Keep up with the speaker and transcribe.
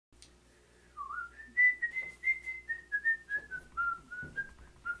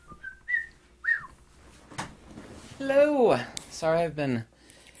Hello! Sorry I've been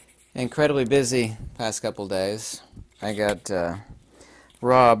incredibly busy past couple days. I got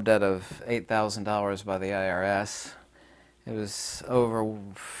robbed out of $8,000 by the IRS. It was over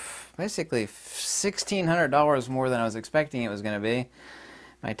basically $1,600 more than I was expecting it was going to be.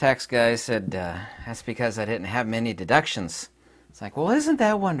 My tax guy said that's because I didn't have many deductions. It's like, well, isn't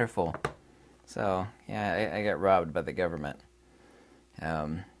that wonderful? So, yeah, I got robbed by the government.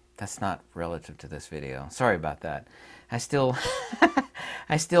 That's not relative to this video. Sorry about that. I still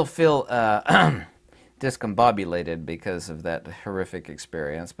feel discombobulated because of that horrific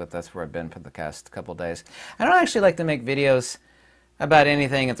experience, but that's where I've been for the past couple days. I don't actually like to make videos about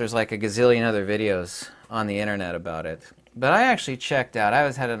anything if there's like a gazillion other videos on the internet about it. But I actually checked out.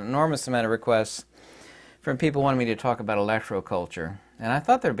 I had an enormous amount of requests from people wanting me to talk about electroculture. And I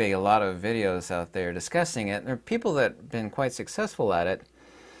thought there'd be a lot of videos out there discussing it. There are people that have been quite successful at it.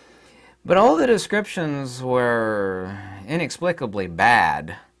 But all the descriptions were inexplicably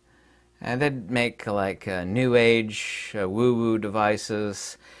bad. And they'd make like New Age woo-woo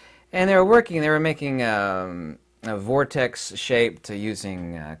devices. And they were making a vortex shaped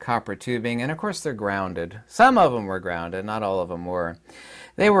using copper tubing. And of course they're grounded. Some of them were grounded, not all of them were.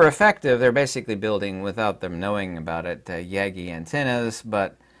 They were effective. They're basically building, without them knowing about it, Yagi antennas,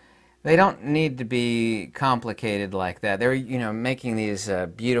 but they don't need to be complicated like that. They're, making these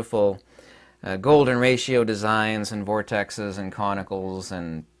beautiful golden ratio designs and vortexes and conicals,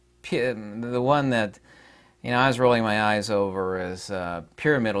 and the one that, I was rolling my eyes over is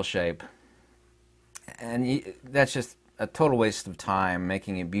pyramidal shape. And that's just a total waste of time,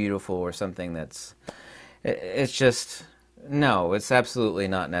 making it beautiful or something that's, it's just... No, it's absolutely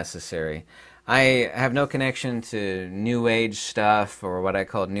not necessary. I have no connection to New Age stuff or what I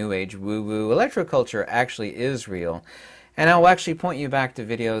call New Age woo-woo. Electroculture actually is real. And I'll actually point you back to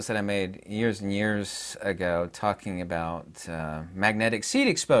videos that I made years and years ago talking about magnetic seed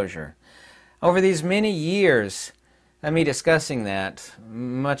exposure. Over these many years of me discussing that,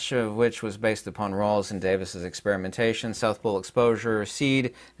 much of which was based upon Rawls and Davis's experimentation, South Pole exposure,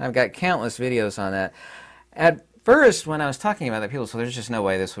 seed, and I've got countless videos on that. At first, when I was talking about that, people said, there's just no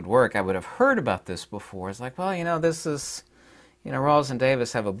way this would work. I would have heard about this before. It's like, well, this is, Rawls and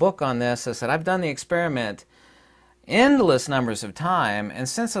Davis have a book on this. I said, I've done the experiment endless numbers of time, and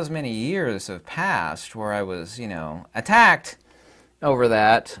since those many years have passed where I was, attacked over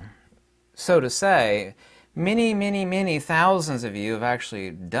that, so to say, many, many, many thousands of you have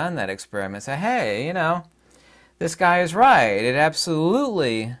actually done that experiment. Say, hey, this guy is right. It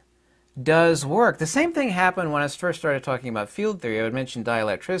absolutely does work. The same thing happened when I first started talking about field theory. I would mention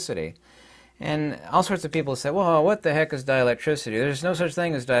dielectricity. And all sorts of people said, well, what the heck is dielectricity? There's no such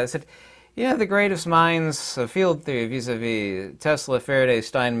thing as dielectricity. I said, the greatest minds of field theory vis-a-vis Tesla, Faraday,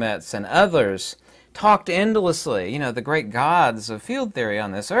 Steinmetz, and others talked endlessly, the great gods of field theory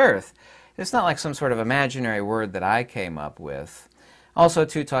on this earth. It's not like some sort of imaginary word that I came up with. Also,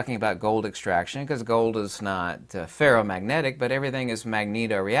 too, talking about gold extraction, because gold is not ferromagnetic, but everything is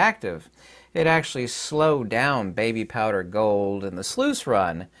magnetoreactive. It actually slowed down baby powder gold in the sluice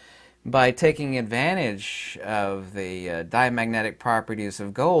run by taking advantage of the diamagnetic properties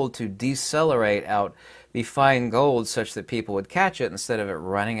of gold to decelerate out the fine gold such that people would catch it instead of it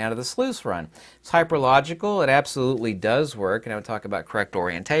running out of the sluice run. It's hyperlogical. It absolutely does work, and I would talk about correct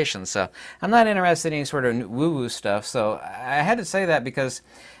orientation. So I'm not interested in any sort of woo-woo stuff, so I had to say that because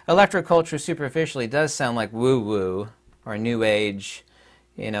electroculture superficially does sound like woo-woo or New Age,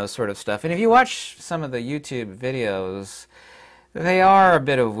 sort of stuff. And if you watch some of the YouTube videos, they are a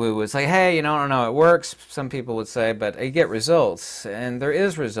bit of woo-woo. It's like, hey, I don't know, it works, some people would say, but you get results, and there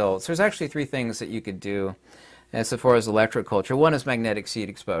is results. There's actually three things that you could do as far as electroculture. One is magnetic seed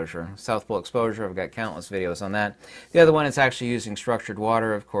exposure, South Pole exposure. I've got countless videos on that. The other one is actually using structured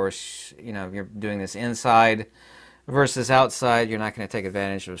water. Of course, if you're doing this inside versus outside, you're not going to take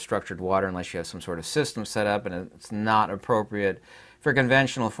advantage of structured water unless you have some sort of system set up, and it's not appropriate for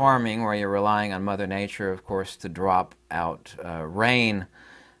conventional farming, where you're relying on Mother Nature, of course, to drop out rain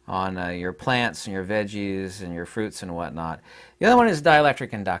on your plants and your veggies and your fruits and whatnot. The other one is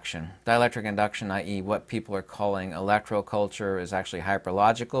dielectric induction. Dielectric induction, i.e. what people are calling electroculture, is actually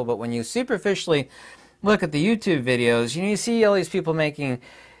hyperlogical. But when you superficially look at the YouTube videos, you see all these people making,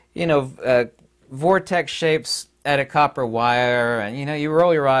 vortex shapes at a copper wire, and you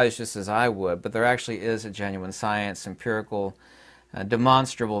roll your eyes just as I would, but there actually is a genuine science, empirical,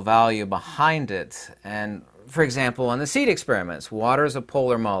 demonstrable value behind it. And for example, on the seed experiments, water is a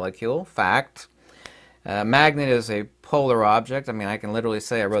polar molecule, fact. Magnet is a polar object. I mean, I can literally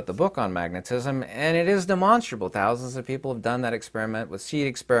say I wrote the book on magnetism, and it is demonstrable. Thousands of people have done that experiment with seed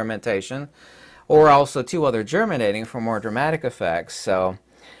experimentation. or also too while they're germinating for more dramatic effects. So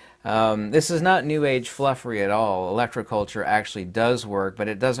this is not New Age fluffery at all. Electroculture actually does work, but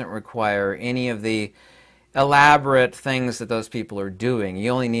it doesn't require any of the elaborate things that those people are doing.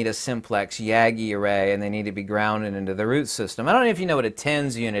 You only need a simplex Yagi array, and they need to be grounded into the root system. I don't know if you know what a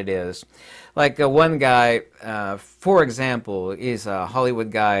TENS unit is. Like one guy, for example, is a Hollywood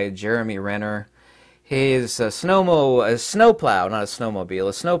guy, Jeremy Renner. He's a snowplow, not a snowmobile.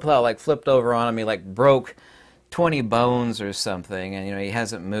 A snowplow like flipped over on him. He like broke 20 bones or something, and he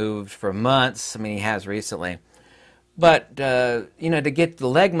hasn't moved for months. I mean, he has recently. But to get the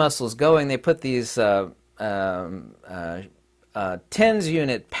leg muscles going, they put these TENS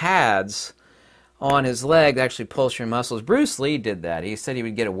unit pads on his leg to actually pulse your muscles. Bruce Lee did that. He said he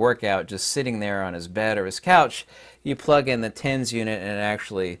would get a workout just sitting there on his bed or his couch. You plug in the TENS unit and it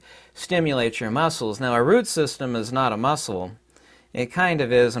actually stimulates your muscles. Now, a root system is not a muscle. It kind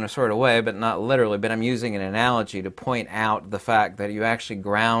of is in a sort of way, but not literally. But I'm using an analogy to point out the fact that you actually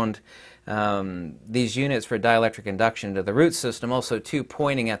ground these units for dielectric induction to the root system, also too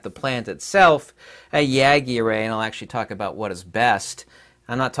pointing at the plant itself, a Yagi array, and I'll actually talk about what is best.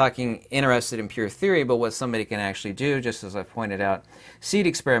 I'm not interested in pure theory, but what somebody can actually do, just as I pointed out. Seed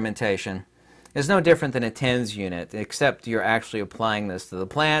experimentation is no different than a TENS unit, except you're actually applying this to the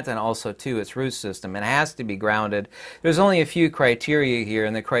plant and also to its root system. It has to be grounded. There's only a few criteria here,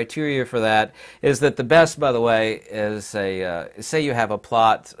 and the criteria for that is that the best, by the way, is say you have a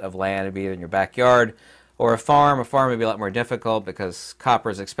plot of land, it'd be in your backyard, or a farm. A farm would be a lot more difficult because copper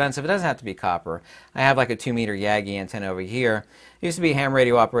is expensive. It doesn't have to be copper. I have like a 2-meter Yagi antenna over here. I used to be a ham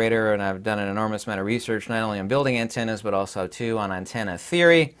radio operator, and I've done an enormous amount of research, not only on building antennas, but also too on antenna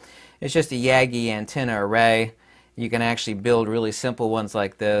theory. It's just a Yagi antenna array. You can actually build really simple ones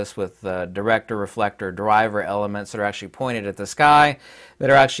like this with director, reflector, driver elements that are actually pointed at the sky, that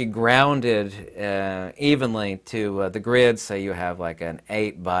are actually grounded evenly to the grid. Say you have like an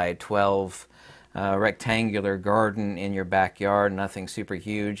 8 by 12 rectangular garden in your backyard, nothing super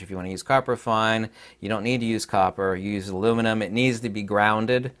huge. If you want to use copper, fine. You don't need to use copper. You use aluminum. It needs to be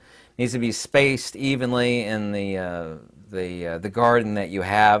grounded. It needs to be spaced evenly in the garden that you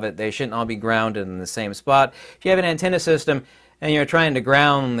have. They shouldn't all be grounded in the same spot. If you have an antenna system and you're trying to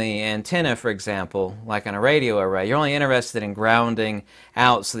ground the antenna, for example, like on a radio array, you're only interested in grounding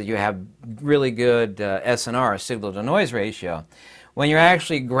out so that you have really good SNR, signal-to-noise ratio. When you're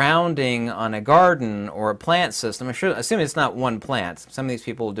actually grounding on a garden or a plant system, assuming it's not one plant, some of these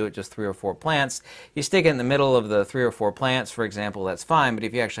people will do it just 3 or 4 plants. You stick it in the middle of the 3 or 4 plants, for example, that's fine, but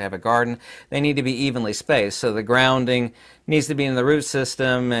if you actually have a garden, they need to be evenly spaced. So the grounding needs to be in the root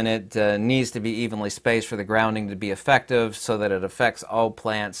system, and it needs to be evenly spaced for the grounding to be effective so that it affects all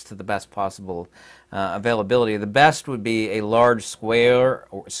plants to the best possible availability. The best would be a large square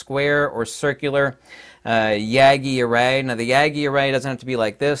or circular Yagi array. Now the Yagi array doesn't have to be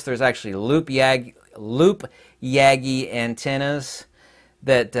like this. There's actually loop Yagi antennas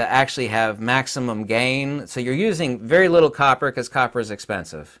that actually have maximum gain. So you're using very little copper because copper is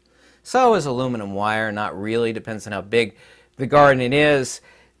expensive. So is aluminum wire, not really, depends on how big the garden is.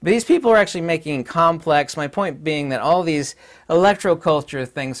 But these people are actually making complex, my point being that all these electroculture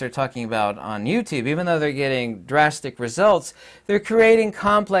things they're talking about on YouTube, even though they're getting drastic results, they're creating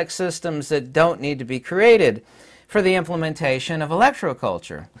complex systems that don't need to be created for the implementation of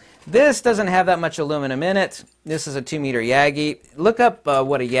electroculture. This doesn't have that much aluminum in it. This is a 2-meter Yagi. Look up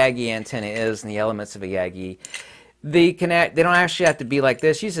what a Yagi antenna is and the elements of a Yagi. They don't actually have to be like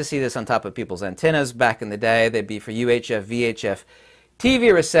this. You used to see this on top of people's antennas back in the day. They'd be for UHF, VHF,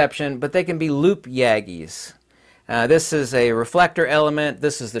 TV reception, but they can be loop Yagis. This is a reflector element.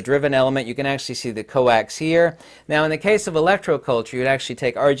 This is the driven element. You can actually see the coax here. Now, in the case of electroculture, you'd actually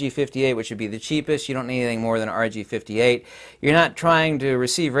take RG58, which would be the cheapest. You don't need anything more than RG58. You're not trying to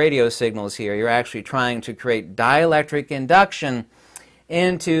receive radio signals here. You're actually trying to create dielectric induction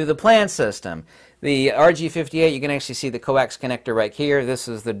into the plant system. The RG58, you can actually see the coax connector right here. This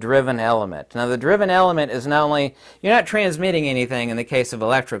is the driven element. Now the driven element is not only, you're not transmitting anything in the case of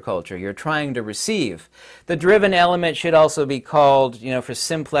electroculture, you're trying to receive. The driven element should also be called, for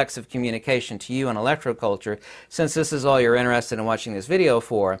simplex of communication to you in electroculture, since this is all you're interested in watching this video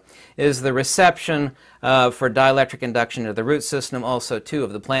for, is the reception for dielectric induction to the root system, also too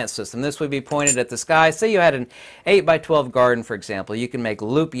of the plant system. This would be pointed at the sky. Say you had an 8 by 12 garden, for example. You can make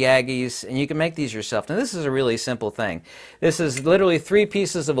loop Yagis, and you can make these yourself. Now this is a really simple thing. This is literally 3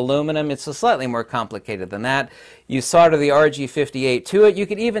 pieces of aluminum. It's slightly more complicated than that. You solder the RG58 to it. You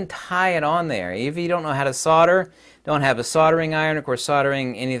could even tie it on there. If you don't know how to solder, don't have a soldering iron, of course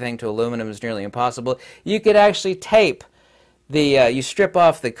soldering anything to aluminum is nearly impossible, you could actually tape You strip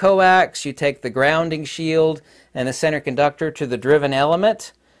off the coax, you take the grounding shield and the center conductor to the driven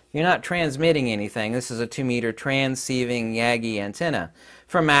element. You're not transmitting anything. This is a 2-meter transceiving Yagi antenna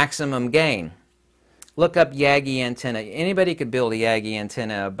for maximum gain. Look up Yagi antenna. Anybody could build a Yagi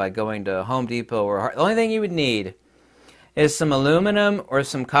antenna by going to Home Depot or the only thing you would need is some aluminum or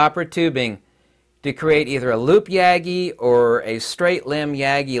some copper tubing to create either a loop Yagi or a straight limb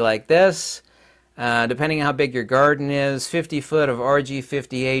Yagi like this. Depending on how big your garden is, 50 foot of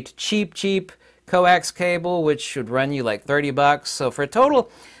RG58 cheap coax cable, which should run you like 30 bucks. So for a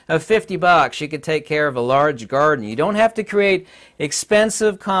total of 50 bucks, you could take care of a large garden. You don't have to create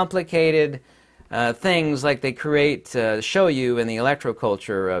expensive, complicated things like they show you in the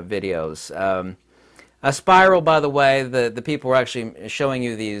electroculture videos. A spiral, by the way, the people were actually showing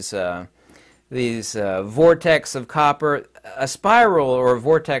you these vortex of copper. A spiral or a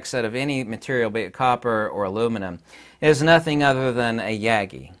vortex out of any material, be it copper or aluminum, is nothing other than a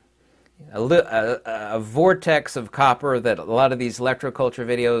Yagi. A vortex of copper that a lot of these electroculture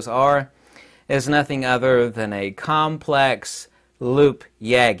videos are is nothing other than a complex loop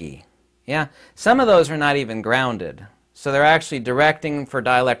Yagi. Yeah, some of those are not even grounded. So they're actually directing for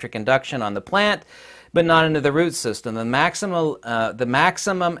dielectric induction on the plant, but not into the root system. The maximum,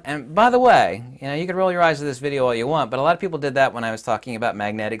 and by the way, you can roll your eyes at this video all you want, but a lot of people did that when I was talking about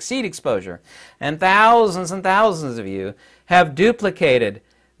magnetic seed exposure. And thousands of you have duplicated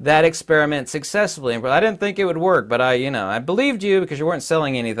that experiment successfully. I didn't think it would work, but I believed you because you weren't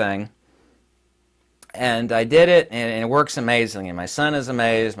selling anything. And I did it, and it works amazingly. And my son is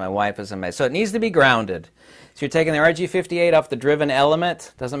amazed, my wife is amazed. So it needs to be grounded. So you're taking the RG58 off the driven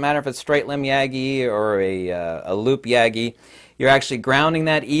element. Doesn't matter if it's straight limb Yagi or a loop Yagi. You're actually grounding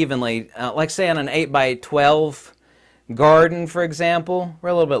that evenly. Like say on an 8x12 garden, for example. We're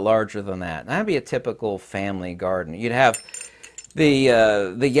a little bit larger than that. That would be a typical family garden. You'd have the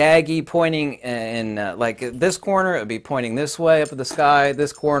Yagi pointing in like this corner. It would be pointing this way up at the sky.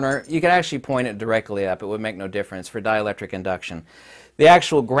 This corner, you could actually point it directly up. It would make no difference for dielectric induction. The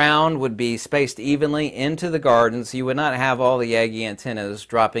actual ground would be spaced evenly into the garden, so you would not have all the Yagi antennas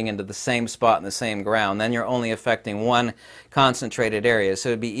dropping into the same spot in the same ground. Then you're only affecting one concentrated area. So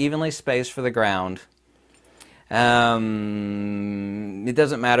it would be evenly spaced for the ground. It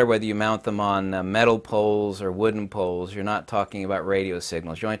doesn't matter whether you mount them on metal poles or wooden poles. You're not talking about radio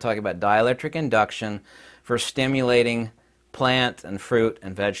signals. You're only talking about dielectric induction for stimulating plant and fruit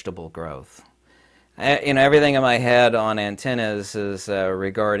and vegetable growth. Everything in my head on antennas is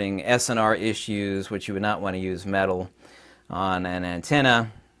regarding SNR issues, which you would not want to use metal on an antenna,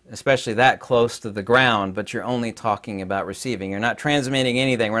 especially that close to the ground, but you're only talking about receiving. You're not transmitting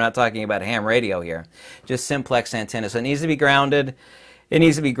anything. We're not talking about ham radio here, just simplex antennas. So it needs to be grounded. It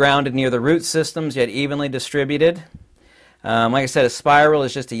needs to be grounded near the root systems, yet evenly distributed. Like I said, a spiral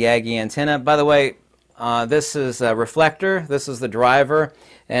is just a Yagi antenna. By the way, this is a reflector, this is the driver,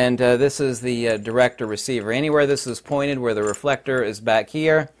 and this is the director receiver. Anywhere this is pointed where the reflector is back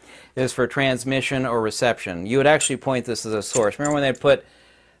here is for transmission or reception. You would actually point this as a source. Remember when they put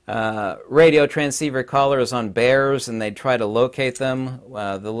radio transceiver collars on bears and they'd try to locate them?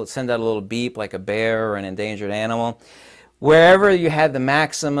 They'll send out a little beep like a bear or an endangered animal. Wherever you had the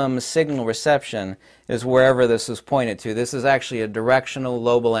maximum signal reception is wherever this is pointed to. This is actually a directional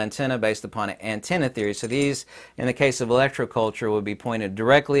lobal antenna based upon antenna theory. So these, in the case of electroculture, would be pointed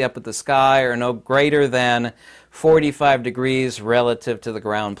directly up at the sky or no greater than 45 degrees relative to the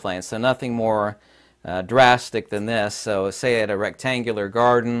ground plane. So nothing more drastic than this. So say at a rectangular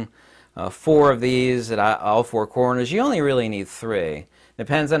garden, 4 of these at all 4 corners, you only really need 3.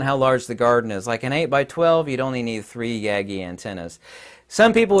 Depends on how large the garden is. Like an 8x12, you'd only need 3 Yagi antennas.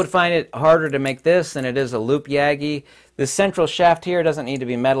 Some people would find it harder to make this than it is a loop Yagi. The central shaft here doesn't need to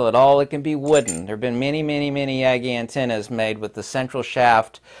be metal at all. It can be wooden. There have been many Yagi antennas made with the central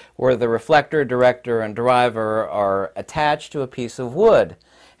shaft where the reflector, director, and driver are attached to a piece of wood.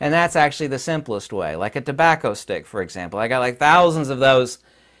 And that's actually the simplest way. Like a tobacco stick, for example. I got like thousands of those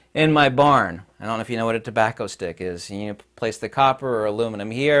in my barn. I don't know if you know what a tobacco stick is. You place the copper or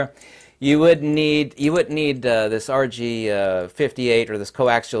aluminum here. You would need this RG58 or this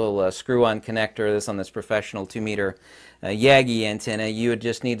coaxial screw-on connector. This on this professional 2-meter Yagi antenna. You would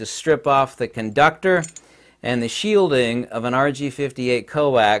just need to strip off the conductor and the shielding of an RG58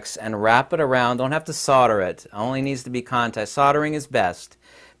 coax and wrap it around. Don't have to solder it. It only needs to be contact. Soldering is best.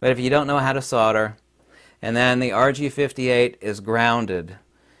 But if you don't know how to solder, and then the RG58 is grounded.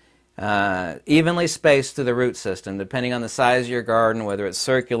 Evenly spaced to the root system, depending on the size of your garden, whether it's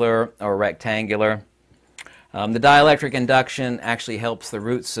circular or rectangular. The dielectric induction actually helps the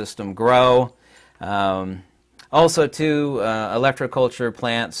root system grow. Also, too, electroculture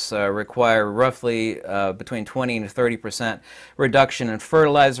plants require roughly between 20 and 30% reduction in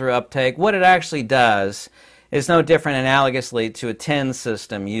fertilizer uptake. What it actually does is no different analogously to a tin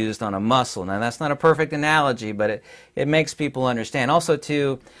system used on a mussel. Now, that's not a perfect analogy, but it makes people understand. Also,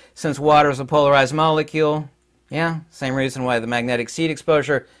 too, since water is a polarized molecule, yeah, same reason why the magnetic seed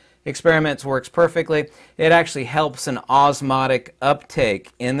exposure experiments works perfectly. It actually helps an osmotic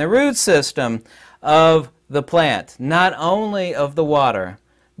uptake in the root system of the plant, not only of the water,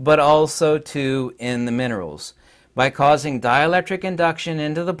 but also too in the minerals, by causing dielectric induction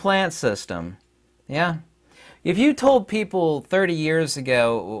into the plant system. Yeah. If you told people 30 years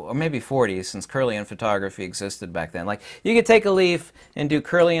ago, or maybe 40, since Kirlian photography existed back then, like you could take a leaf and do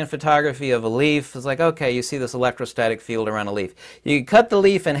Kirlian photography of a leaf, it's like, okay, you see this electrostatic field around a leaf. You could cut the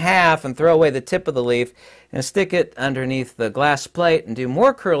leaf in half and throw away the tip of the leaf and stick it underneath the glass plate and do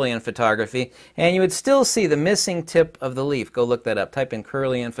more Kirlian photography, and you would still see the missing tip of the leaf. Go look that up. Type in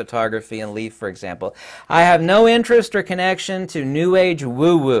Kirlian photography and leaf, for example. I have no interest or connection to New Age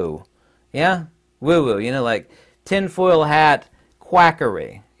woo-woo. Yeah? Woo-woo, you know, like tinfoil hat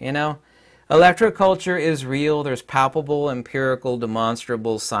quackery, you know. Electroculture is real. There's palpable, empirical,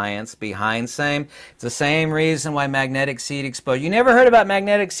 demonstrable science behind same. It's the same reason why magnetic seed exposure. You never heard about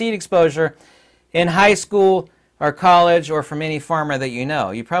magnetic seed exposure in high school or college or from any farmer that you know.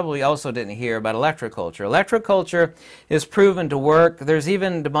 You probably also didn't hear about electroculture. Electroculture is proven to work. There's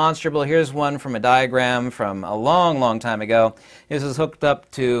even demonstrable. Here's one from a diagram from a long, long time ago. This is hooked up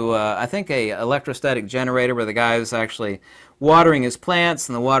to, I think, a electrostatic generator where the guy is actually watering his plants,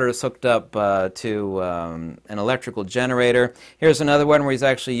 and the water is hooked up to an electrical generator. Here's another one where he's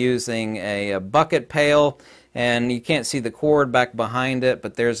actually using a bucket pail, and you can't see the cord back behind it,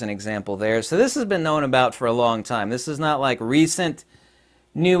 but there's an example there. So this has been known about for a long time. This is not like recent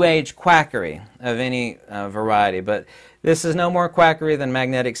New Age quackery of any variety, but this is no more quackery than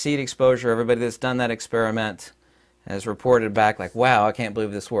magnetic seed exposure. Everybody that's done that experiment has reported back like, wow, I can't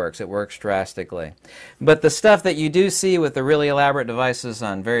believe this works. It works drastically. But the stuff that you do see with the really elaborate devices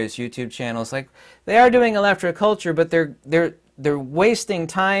on various YouTube channels, like they are doing electroculture, but they're wasting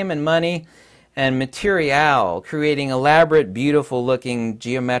time and money and material, creating elaborate, beautiful-looking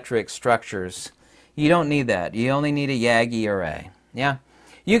geometric structures. You don't need that. You only need a Yagi array. Yeah?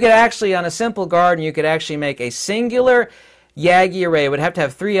 You could actually, on a simple garden, you could actually make a singular Yagi array. It would have to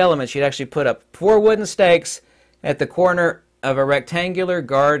have 3 elements. You'd actually put up 4 wooden stakes at the corner of a rectangular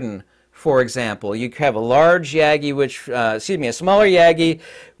garden, for example. You have a large Yagi, a smaller Yagi,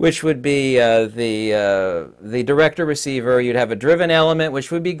 which would be the director receiver. You'd have a driven element,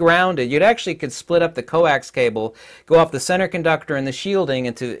 which would be grounded. You'd actually could split up the coax cable, go off the center conductor and the shielding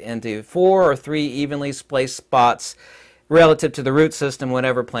into 4 or 3 evenly spaced spots relative to the root system,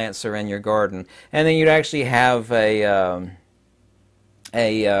 whatever plants are in your garden. And then you'd actually have a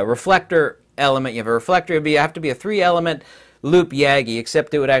reflector element. You have a reflector. It would have to be a 3-element loop Yagi,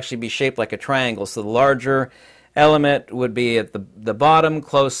 except it would actually be shaped like a triangle. So the larger element would be at the bottom,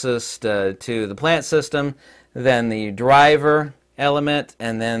 closest to the plant system, then the driver element,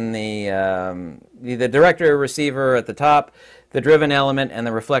 and then the director receiver at the top, the driven element, and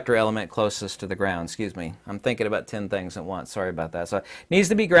the reflector element closest to the ground. Excuse me. I'm thinking about 10 things at once. Sorry about that. So it needs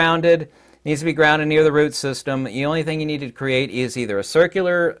to be grounded. Needs to be grounded near the root system. The only thing you need to create is either a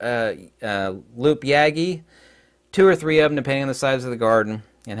circular loop Yagi, 2 or 3 of them, depending on the size of the garden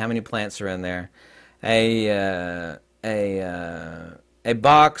and how many plants are in there. A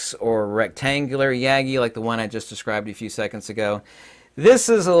box or rectangular Yagi, like the one I just described a few seconds ago. This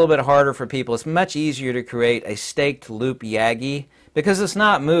is a little bit harder for people. It's much easier to create a staked loop Yagi because it's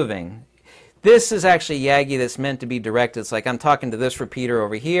not moving. This is actually Yagi that's meant to be directed. It's like I'm talking to this repeater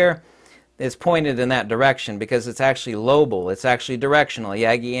over here. It's pointed in that direction because it's actually lobal. It's actually directional.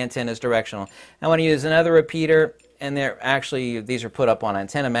 Yagi antenna is directional. I want to use another repeater, and these are put up on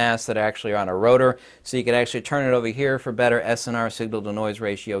antenna masts that actually are on a rotor, so you could actually turn it over here for better SNR, signal-to-noise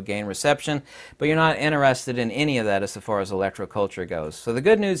ratio, gain reception, but you're not interested in any of that as far as electroculture goes. So the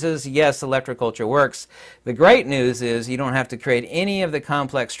good news is, yes, electroculture works. The great news is you don't have to create any of the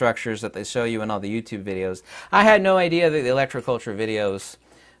complex structures that they show you in all the YouTube videos. I had no idea that the electroculture videos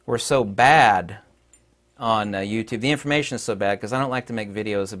were so bad on YouTube. The information is so bad because I don't like to make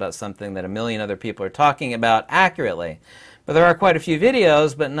videos about something that a million other people are talking about accurately. But there are quite a few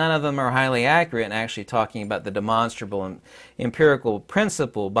videos, but none of them are highly accurate in actually talking about the demonstrable and empirical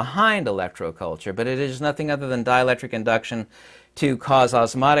principle behind electroculture. But it is nothing other than dielectric induction to cause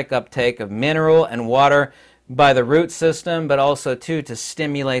osmotic uptake of mineral and water by the root system, but also, too, to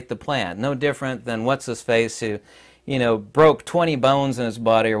stimulate the plant. No different than what's-his-face who you know, broke 20 bones in his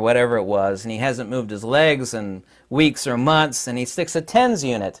body or whatever it was, and he hasn't moved his legs in weeks or months, and he sticks a TENS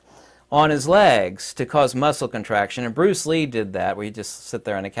unit on his legs to cause muscle contraction. And Bruce Lee did that, where he'd just sit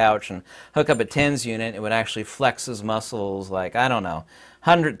there on a couch and hook up a TENS unit, and it would actually flex his muscles like, I don't know,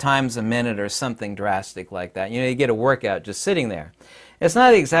 100 times a minute or something drastic like that. You know, you get a workout just sitting there. It's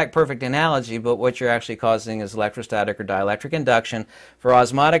not the exact perfect analogy, but what you're actually causing is electrostatic or dielectric induction for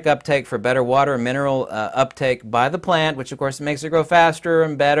osmotic uptake, for better water and mineral uptake by the plant, which of course makes it grow faster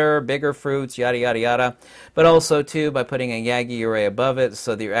and better, bigger fruits, yada, yada, yada. But also, too, by putting a Yagi array above it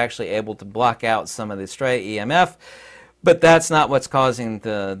so that you're actually able to block out some of the stray EMF. But that's not what's causing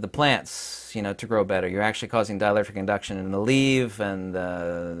the plants, you know, to grow better. You're actually causing dielectric induction in the leaf and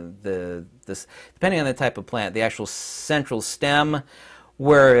this, depending on the type of plant, the actual central stem,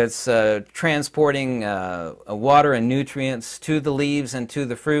 where it's transporting water and nutrients to the leaves and to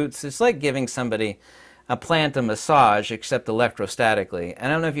the fruits. It's like giving somebody a plant a massage, except electrostatically. I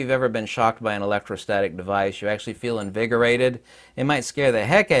don't know if you've ever been shocked by an electrostatic device. You actually feel invigorated. It might scare the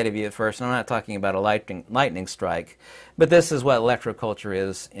heck out of you at first, and I'm not talking about a lightning strike. But this is what electroculture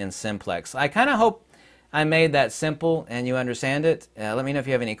is in simplex. I kind of hope I made that simple and you understand it. Let me know if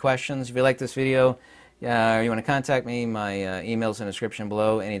you have any questions. If you like this video, or you want to contact me, my email's in the description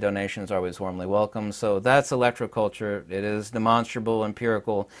below. Any donations are always warmly welcome. So that's electroculture. It is demonstrable,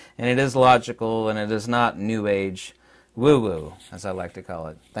 empirical, and it is logical, and it is not New Age woo-woo, as I like to call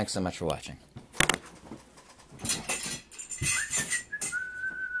it. Thanks so much for watching.